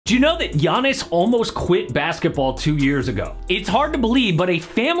Do you know that Giannis almost quit basketball 2 years ago? It's hard to believe, but a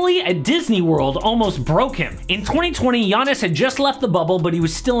family at Disney World almost broke him. In 2020, Giannis had just left the bubble, but he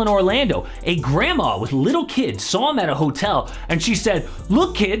was still in Orlando. A grandma with little kids saw him at a hotel, and she said,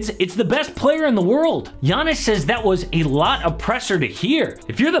 "Look kids, it's the best player in the world." Giannis says that was a lot of pressure to hear.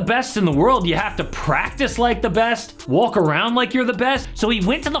 If you're the best in the world, you have to practice like the best, walk around like you're the best. So he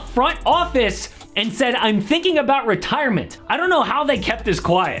went to the front office and said, "I'm thinking about retirement." I don't know how they kept this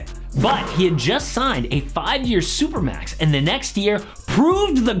quiet, but he had just signed a 5-year Supermax, and the next year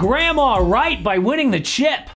proved the grandma right by winning the chip.